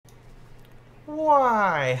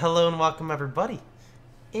Why, hello and welcome everybody.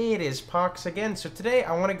 It is Pohx again. So today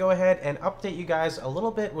I want to go ahead and update you guys a little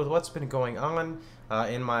bit with what's been going on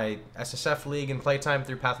in my SSF League and playtime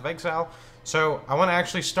through Path of Exile. So I want to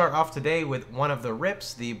actually start off today with one of the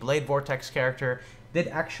rips. The Blade Vortex character did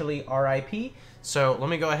actually RIP. So let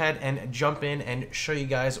me go ahead and jump in and show you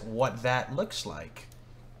guys what that looks like.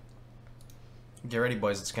 Get ready,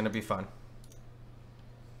 boys. It's going to be fun.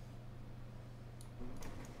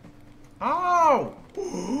 Oh!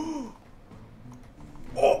 Oh!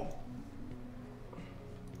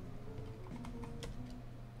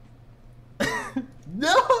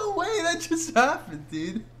 No way, that just happened,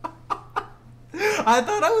 dude. I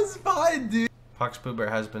thought I was fine, dude. Pohx Boober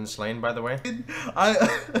has been slain, by the way. I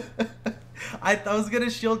was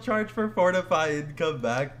gonna shield charge for Fortify and come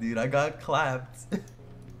back, dude. I got clapped.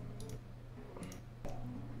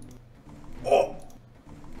 Oh!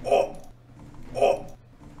 Oh! Oh!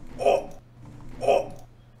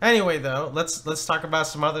 Anyway, though, let's talk about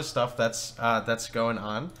some other stuff that's going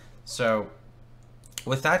on. So,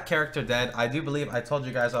 with that character dead, I do believe I told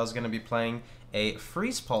you guys I was going to be playing a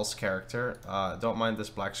Freeze Pulse character. Don't mind this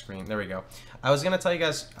black screen. There we go. I was going to tell you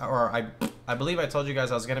guys, or I believe I told you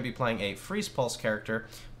guys I was going to be playing a Freeze Pulse character,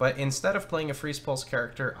 but instead of playing a Freeze Pulse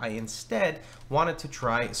character, I instead wanted to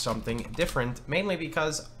try something different, mainly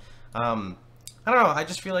because I don't know, I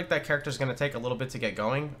just feel like that character is going to take a little bit to get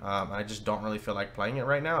going. I just don't really feel like playing it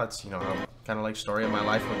right now. It's, you know, kind of like story of my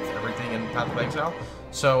life with everything in Path of Exile.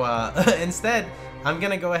 So instead, I'm going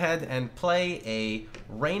to go ahead and play a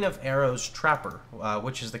Rain of Arrows Trapper,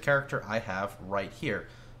 which is the character I have right here.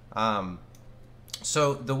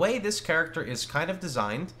 So the way this character is kind of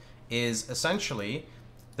designed is essentially,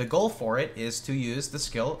 the goal for it is to use the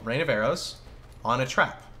skill Rain of Arrows on a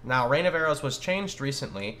trap. Now, Rain of Arrows was changed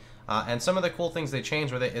recently, and some of the cool things they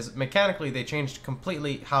changed with it is mechanically they changed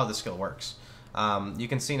completely how the skill works. You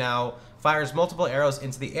can see now fires multiple arrows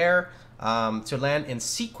into the air to land in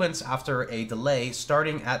sequence after a delay,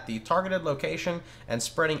 starting at the targeted location and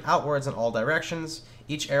spreading outwards in all directions.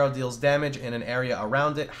 Each arrow deals damage in an area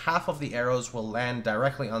around it. Half of the arrows will land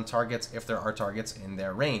directly on targets if there are targets in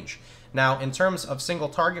their range. Now, in terms of single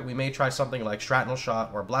target, we may try something like Shrapnel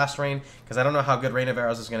Shot or Blast Rain, because I don't know how good Rain of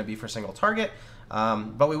Arrows is going to be for single target.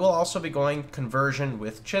 But we will also be going Conversion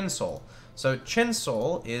with Chin Soul. So Chin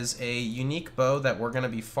Soul is a unique bow that we're going to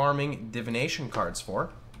be farming divination cards for.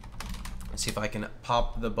 Let's see if I can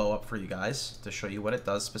pop the bow up for you guys to show you what it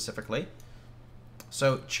does specifically.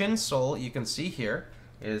 So Chin Soul, you can see here,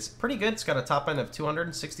 is pretty good. It's got a top end of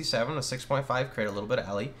 267, a 6.5 crit, a little bit of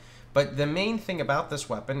Ellie. But the main thing about this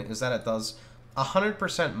weapon is that it does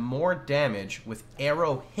 100% more damage with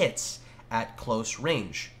arrow hits at close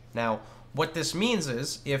range. Now, what this means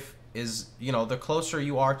is, you know, the closer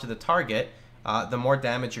you are to the target, the more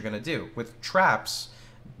damage you're going to do. With traps,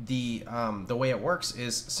 the way it works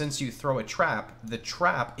is, since you throw a trap, the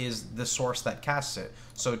trap is the source that casts it.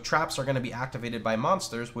 So traps are going to be activated by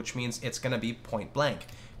monsters, which means it's going to be point blank.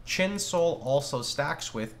 Chin Soul also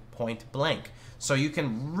stacks with point blank. So you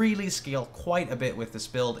can really scale quite a bit with this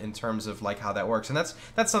build in terms of like how that works. And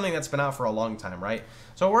that's something that's been out for a long time, right?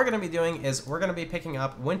 So what we're going to be doing is we're going to be picking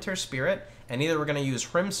up Winter Spirit, and either we're going to use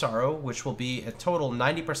Hrim Sorrow, which will be a total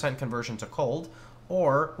 90% conversion to cold,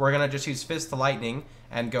 or we're going to just use Fizz to Lightning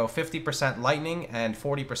and go 50% lightning and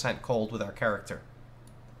 40% cold with our character.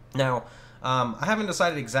 Now, I haven't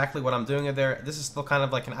decided exactly what I'm doing in there. This is still kind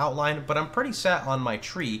of like an outline, but I'm pretty set on my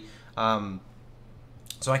tree.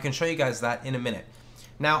 So I can show you guys that in a minute.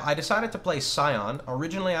 Now, I decided to play Scion.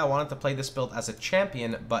 Originally, I wanted to play this build as a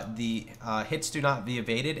champion, but the hits do not be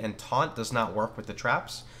evaded, and taunt does not work with the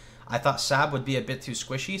traps. I thought Sab would be a bit too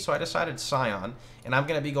squishy, so I decided Scion, and I'm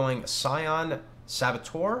going to be going Scion,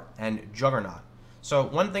 Saboteur, and Juggernaut. So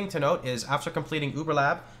one thing to note is, after completing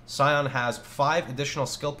Uberlab, Scion has 5 additional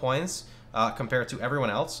skill points compared to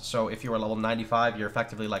everyone else. So if you are level 95, you're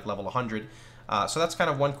effectively like level 100. So that's kind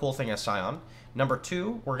of one cool thing as Scion. Number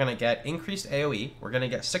 2, we're going to get increased AoE. We're going to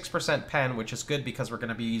get 6% pen, which is good because we're going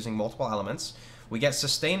to be using multiple elements. We get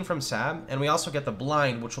Sustain from Sab, and we also get the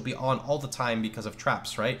Blind, which will be on all the time because of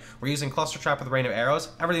traps, right? We're using Cluster Trap with Rain of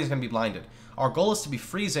Arrows. Everything's going to be blinded. Our goal is to be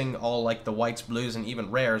freezing all like the whites, blues, and even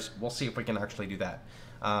rares. We'll see if we can actually do that.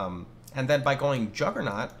 And then by going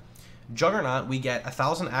Juggernaut, we get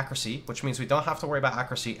 1,000 accuracy, which means we don't have to worry about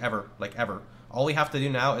accuracy ever, like ever. All we have to do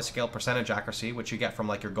now is scale percentage accuracy, which you get from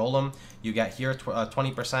like your golem. You get here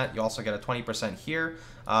 20%. You also get a 20% here.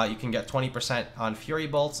 You can get 20% on Fury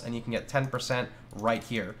Bolts, and you can get 10% right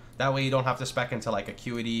here. That way you don't have to spec into like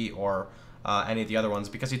Acuity or any of the other ones,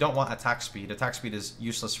 because you don't want attack speed. Attack speed is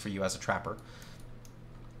useless for you as a trapper.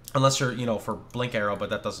 Unless you're, you know, for Blink Arrow, but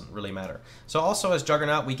that doesn't really matter. So also as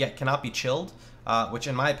Juggernaut, we get Cannot Be Chilled, which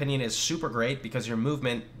in my opinion is super great because your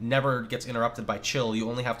movement never gets interrupted by chill. You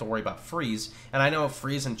only have to worry about freeze. And I know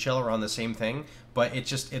freeze and chill are on the same thing, but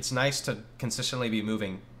it's nice to consistently be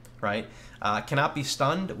moving, right? Cannot Be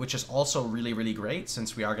Stunned, which is also really, really great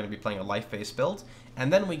since we are going to be playing a life-based build.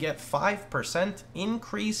 And then we get 5%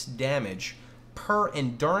 increased damage per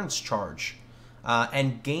endurance charge.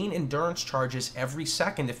 And gain endurance charges every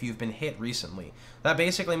second if you've been hit recently. That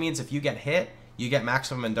basically means if you get hit, you get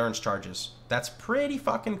maximum endurance charges. That's pretty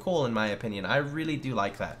fucking cool in my opinion. I really do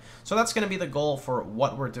like that. So that's going to be the goal for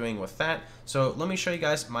what we're doing with that. So let me show you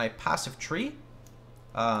guys my passive tree.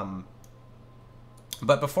 But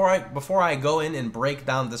before I go in and break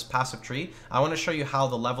down this passive tree, I want to show you how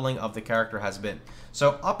the leveling of the character has been.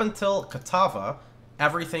 So up until Katava,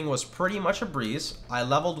 everything was pretty much a breeze. I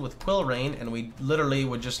leveled with Quill Rain, and we literally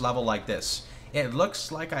would just level like this. It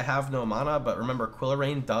looks like I have no mana, but remember, Quill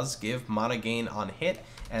Rain does give mana gain on hit,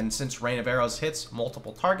 and since Rain of Arrows hits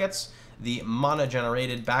multiple targets, the mana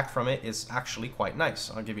generated back from it is actually quite nice.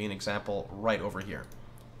 I'll give you an example right over here.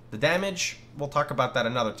 The damage, we'll talk about that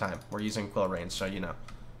another time. We're using Quill Rain, so you know.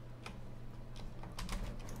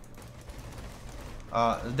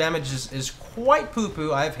 The damage is quite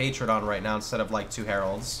poo-poo. I have Hatred on right now instead of like 2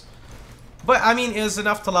 Heralds. But, I mean, it was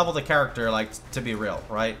enough to level the character, like, to be real,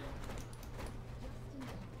 right?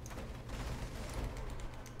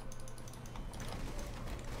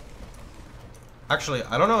 Actually,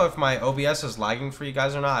 I don't know if my OBS is lagging for you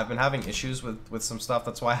guys or not. I've been having issues with some stuff.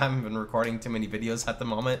 That's why I haven't been recording too many videos at the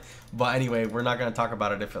moment. But anyway, we're not going to talk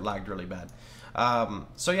about it if it lagged really bad.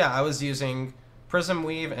 So yeah, I was using Prism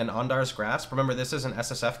Weave and Ondar's Grasp. Remember, this is an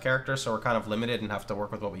SSF character, so we're kind of limited and have to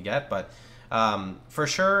work with what we get. But for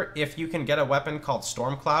sure, if you can get a weapon called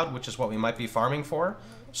Stormcloud, which is what we might be farming for,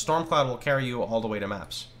 Stormcloud will carry you all the way to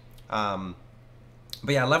maps.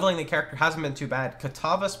 But yeah, leveling the character hasn't been too bad.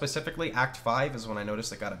 Katava specifically, Act 5 is when I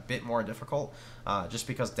noticed it got a bit more difficult, just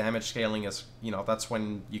because damage scaling is, you know, that's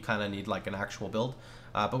when you kind of need like an actual build.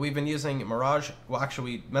 But we've been using Mirage. Well,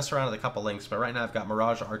 actually, we messed around with a couple links, but right now I've got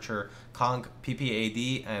Mirage, Archer, Kong,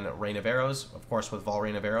 PPAD, and Rain of Arrows, of course with Vol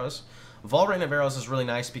Rain of Arrows. Vol Rain of Arrows is really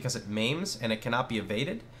nice because it maims and it cannot be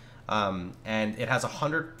evaded. And it has a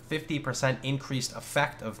 150% increased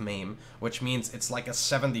effect of maim, which means it's like a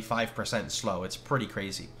 75% slow. It's pretty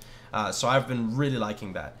crazy. So I've been really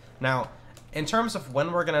liking that. Now, in terms of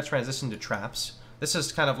when we're going to transition to traps, this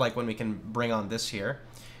is kind of like when we can bring on this here.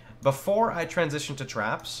 Before I transition to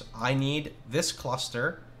traps, I need this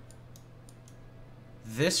cluster,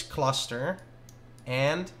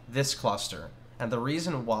 and this cluster. And the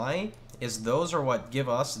reason why is those are what give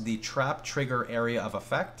us the trap trigger area of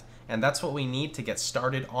effect, and that's what we need to get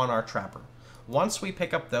started on our trapper. Once we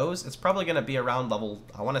pick up those, it's probably going to be around level,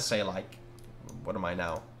 I want to say like, what am I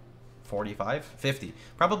now? 45? 50.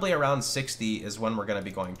 Probably around 60 is when we're going to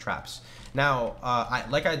be going traps. Now,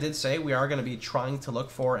 like I did say, we are going to be trying to look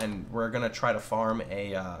for, and we're going to try to farm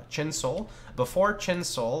a Chin Soul. Before Chin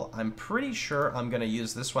Soul, I'm pretty sure I'm going to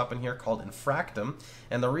use this weapon here called Infractum.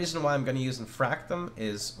 And the reason why I'm going to use Infractum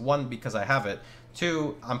is, one, because I have it.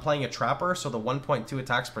 Two, I'm playing a Trapper, so the 1.2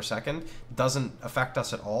 attacks per second doesn't affect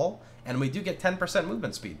us at all. And we do get 10%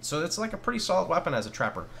 movement speed. So it's like a pretty solid weapon as a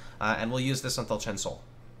Trapper. And we'll use this until Chin Soul.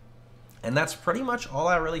 And that's pretty much all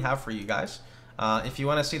I really have for you guys. If you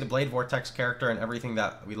want to see the Blade Vortex character and everything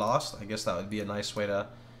that we lost, I guess that would be a nice way to...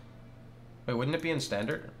 Wait, wouldn't it be in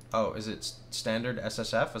Standard? Oh, is it Standard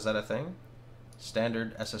SSF? Is that a thing?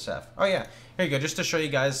 Standard SSF. Oh yeah, here you go, just to show you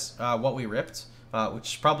guys what we ripped.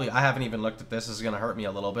 Which probably, I haven't even looked at this. This is going to hurt me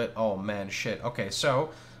a little bit. Oh man, shit. Okay,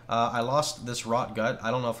 so I lost this Rot Gut.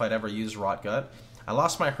 I don't know if I'd ever use Rot Gut. I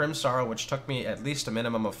lost my Hrimsara, which took me at least a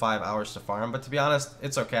minimum of 5 hours to farm, but to be honest,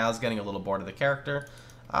 it's okay. I was getting a little bored of the character.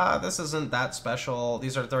 This isn't that special.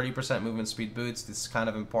 These are 30% movement speed boots. This is kind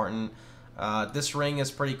of important. This ring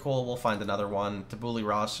is pretty cool. We'll find another one. Tabuli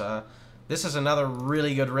Rasa. This is another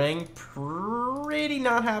really good ring. Pretty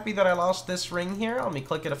not happy that I lost this ring here. Let me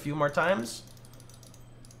click it a few more times.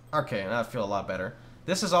 Okay, I feel a lot better.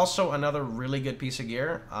 This is also another really good piece of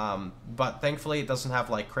gear, but thankfully it doesn't have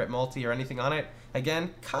like crit multi or anything on it.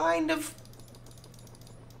 Again, kind of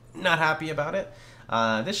not happy about it.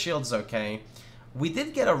 This shield's okay. We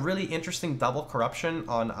did get a really interesting double corruption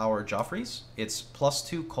on our Joffreys. It's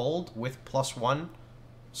 +2 cold with +1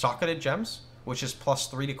 socketed gems, which is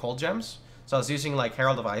 +3 to cold gems. So I was using like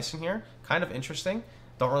Herald of Ice in here. Kind of interesting.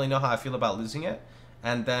 Don't really know how I feel about losing it.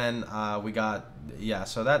 And then we got, yeah,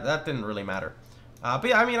 so that didn't really matter. But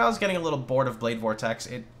yeah, I mean, I was getting a little bored of Blade Vortex.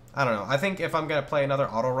 I don't know. I think if I'm going to play another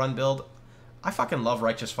auto run build, I fucking love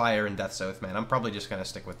Righteous Fire and Death's Oath, man. I'm probably just going to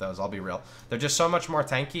stick with those, I'll be real. They're just so much more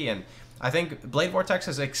tanky, and I think Blade Vortex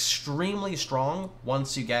is extremely strong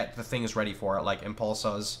once you get the things ready for it, like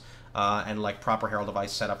Impulsas, and like proper Herald of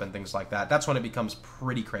Ice setup and things like that. That's when it becomes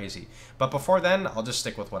pretty crazy. But before then, I'll just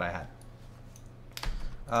stick with what I had.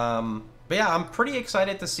 But yeah, I'm pretty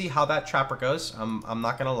excited to see how that Trapper goes. I'm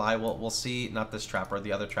not gonna lie, we'll see, not this Trapper,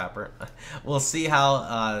 the other Trapper. We'll see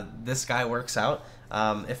how this guy works out.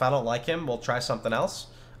 If I don't like him, we'll try something else.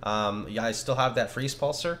 Yeah, I still have that Freeze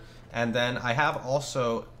Pulsar. And then I have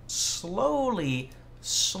also slowly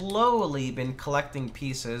been collecting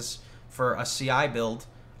pieces for a CI build.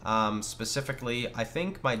 Specifically, I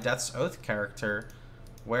think my Death's Oath character,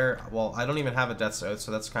 well, I don't even have a Death's Oath,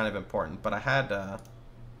 so that's kind of important. But I had,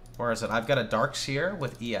 where is it? I've got a Dark Seer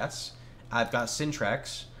with ES. I've got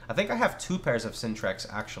Syntrex. I think I have 2 pairs of Syntrex,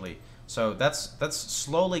 actually. So that's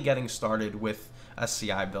slowly getting started with a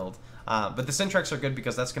CI build. But the Syntrex are good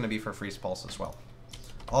because that's going to be for Freeze Pulse as well.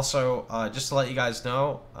 Also, just to let you guys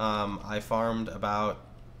know, I farmed about...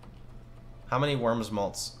 How many Worms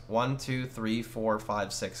Molts? 1, 2, 3, 4,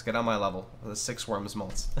 5, 6. Get on my level. 6 Worms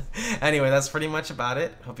Molts. Anyway, that's pretty much about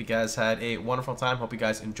it. Hope you guys had a wonderful time. Hope you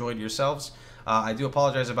guys enjoyed yourselves. I do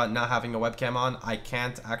apologize about not having a webcam on. I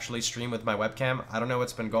can't actually stream with my webcam. I don't know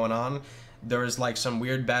what's been going on. There is like some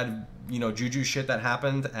weird bad, you know, juju shit that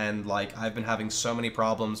happened, and like I've been having so many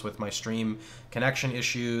problems with my stream, connection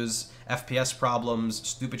issues, FPS problems,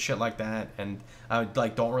 stupid shit like that, and I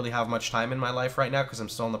like don't really have much time in my life right now because I'm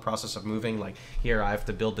still in the process of moving. Like here I have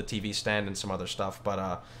to build the TV stand and some other stuff,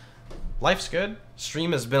 but life's good.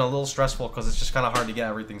 Stream has been a little stressful because it's just kind of hard to get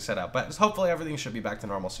everything set up, but hopefully everything should be back to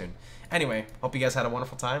normal soon. Anyway, hope you guys had a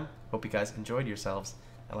wonderful time. Hope you guys enjoyed yourselves,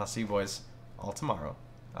 and I'll see you boys all tomorrow.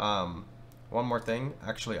 One more thing.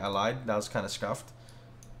 Actually, I lied. That was kind of scuffed.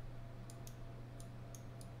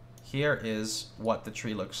 Here is what the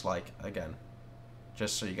tree looks like again,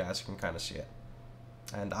 just so you guys can kind of see it.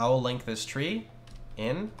 And I will link this tree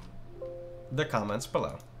in the comments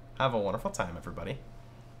below. Have a wonderful time, everybody.